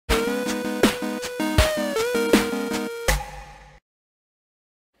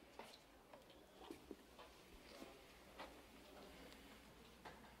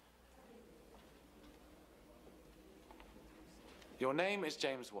Your name is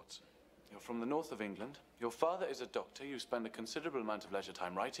James Watson. You're from the north of England. Your father is a doctor. You spend a considerable amount of leisure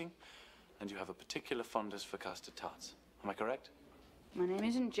time writing, and you have a particular fondness for custard tarts. Am I correct? My name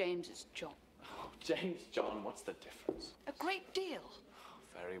isn't James, it's John. Oh, James, John, what's the difference? A great deal.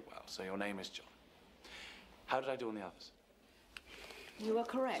 Oh, very well. So your name is John. How did I do on the others? You are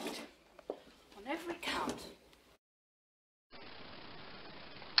correct. On every count.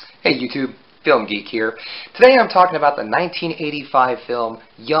 Hey YouTube, Film Geek here. Today I'm talking about the 1985 film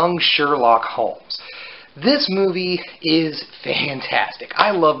Young Sherlock Holmes. This movie is fantastic.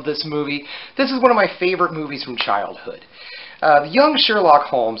 I love this movie. This is one of my favorite movies from childhood. Young Sherlock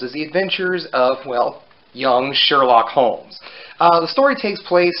Holmes is the adventures of, well, young Sherlock Holmes. The story takes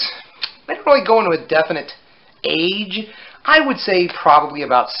place, I don't really go into a definite age. I would say probably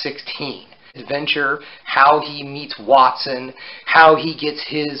about 16. Adventure, how he meets Watson, how he gets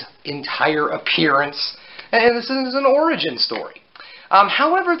his entire appearance, and this is an origin story.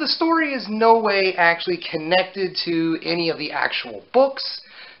 However, the story is no way actually connected to any of the actual books.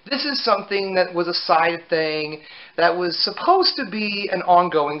 This is something that was a side thing that was supposed to be an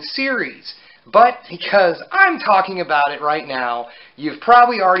ongoing series. But because I'm talking about it right now, you've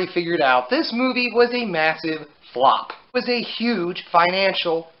probably already figured out this movie was a massive flop. It was a huge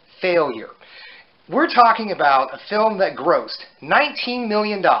financial failure. We're talking about a film that grossed $19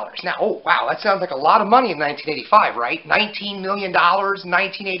 million. Now, oh wow, that sounds like a lot of money in 1985, right? $19 million,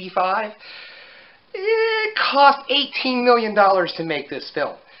 1985? It cost $18 million to make this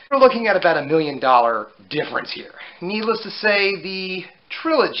film. We're looking at about $1 million difference here. Needless to say, the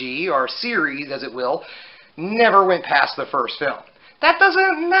trilogy, or series as it will, never went past the first film. That does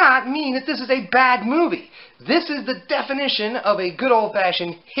not mean that this is a bad movie. This is the definition of a good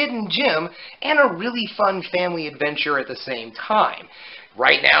old-fashioned hidden gem and a really fun family adventure at the same time.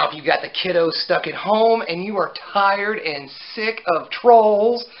 Right now, if you've got the kiddos stuck at home and you are tired and sick of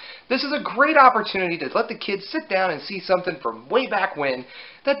trolls, this is a great opportunity to let the kids sit down and see something from way back when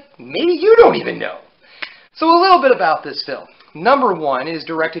that maybe you don't even know. So a little bit about this film. Number one, it is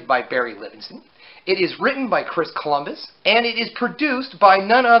directed by Barry Livingston. It is written by Chris Columbus, and it is produced by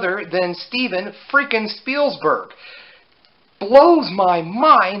none other than Steven freaking Spielberg. Blows my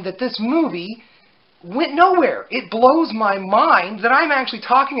mind that this movie went nowhere. It blows my mind that I'm actually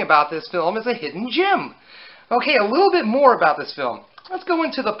talking about this film as a hidden gem. Okay, a little bit more about this film. Let's go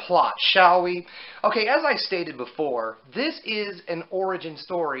into the plot, shall we? Okay, as I stated before, this is an origin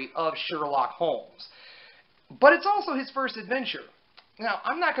story of Sherlock Holmes. But it's also his first adventure. Now,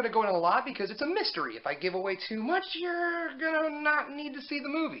 I'm not going to go into a lot because it's a mystery. If I give away too much, you're going to not need to see the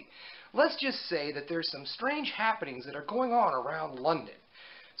movie. Let's just say that there's some strange happenings that are going on around London.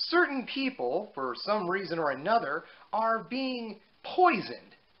 Certain people, for some reason or another, are being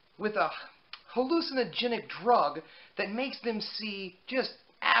poisoned with a hallucinogenic drug that makes them see just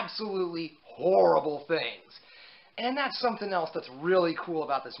absolutely horrible things. And that's something else that's really cool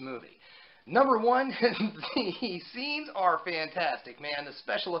about this movie. Number one, the scenes are fantastic, man. The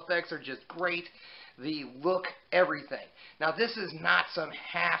special effects are just great. The look, everything. Now, this is not some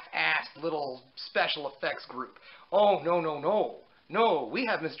half-assed little special effects group. Oh, no, no, no. No, we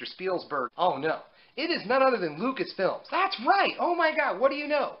have Mr. Spielberg. Oh, no. It is none other than Lucasfilms. That's right. Oh, my God. What do you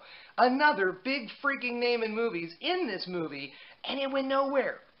know? Another big freaking name in movies in this movie, and it went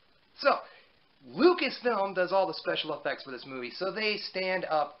nowhere. So, Lucasfilm does all the special effects for this movie, so they stand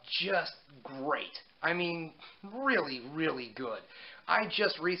up just great. I mean, really, really good. I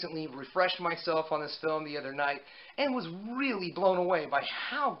just recently refreshed myself on this film the other night and was really blown away by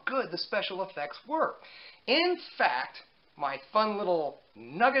how good the special effects were. In fact, my fun little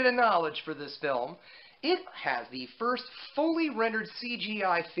nugget of knowledge for this film, it has the first fully rendered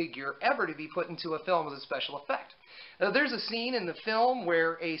CGI figure ever to be put into a film as a special effect. There's a scene in the film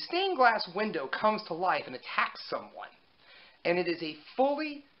where a stained glass window comes to life and attacks someone. And it is a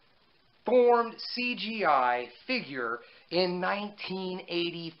fully formed CGI figure in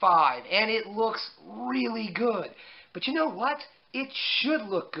 1985. And it looks really good. But you know what? It should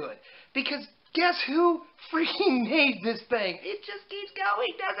look good. Because guess who freaking made this thing? It just keeps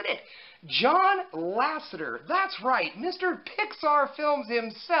going, doesn't it? John Lasseter. That's right. Mr. Pixar Films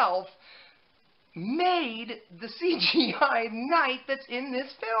himself made the CGI knight that's in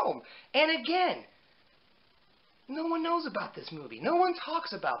this film. And again, no one knows about this movie. No one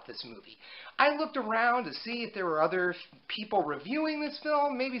talks about this movie. I looked around to see if there were other people reviewing this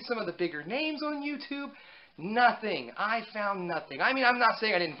film, maybe some of the bigger names on YouTube. Nothing. I found nothing. I mean, I'm not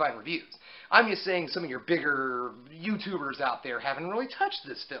saying I didn't find reviews. I'm just saying some of your bigger YouTubers out there haven't really touched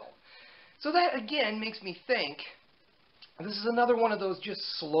this film. So that, again, makes me think this is another one of those just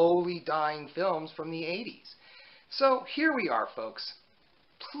slowly dying films from the 80s. So here we are, folks.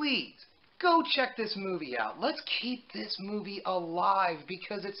 Please, go check this movie out. Let's keep this movie alive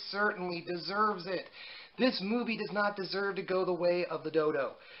because it certainly deserves it. This movie does not deserve to go the way of the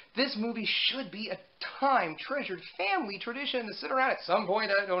dodo. This movie should be a time-treasured family tradition to sit around at some point,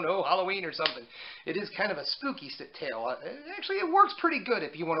 I don't know, Halloween or something. It is kind of a spooky tale. Actually, it works pretty good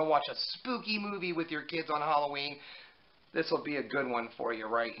if you want to watch a spooky movie with your kids on Halloween. This will be a good one for you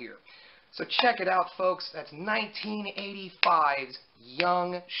right here. So check it out, folks. That's 1985's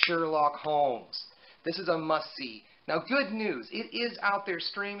Young Sherlock Holmes. This is a must-see. Now, good news. It is out there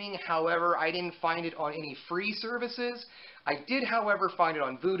streaming. However, I didn't find it on any free services. I did, however, find it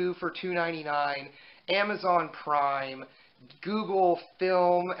on Vudu for $2.99, Amazon Prime, Google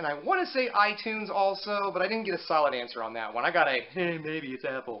Film, and I want to say iTunes also, but I didn't get a solid answer on that one. I got a, hey, maybe it's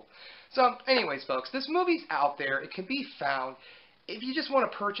Apple. So, anyways, folks, this movie's out there. It can be found. If you just want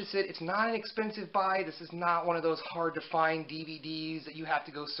to purchase it, it's not an expensive buy. This is not one of those hard-to-find DVDs that you have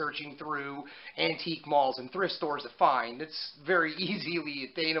to go searching through antique malls and thrift stores to find. It's very easily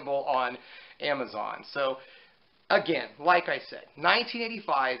attainable on Amazon. So, again, like I said,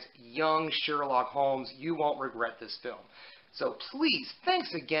 1985's Young Sherlock Holmes. You won't regret this film. So please,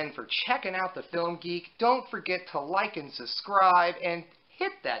 thanks again for checking out The Film Geek. Don't forget to like and subscribe and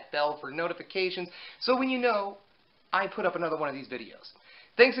hit that bell for notifications so when you know I put up another one of these videos.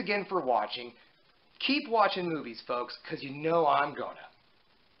 Thanks again for watching. Keep watching movies, folks, because you know I'm gonna.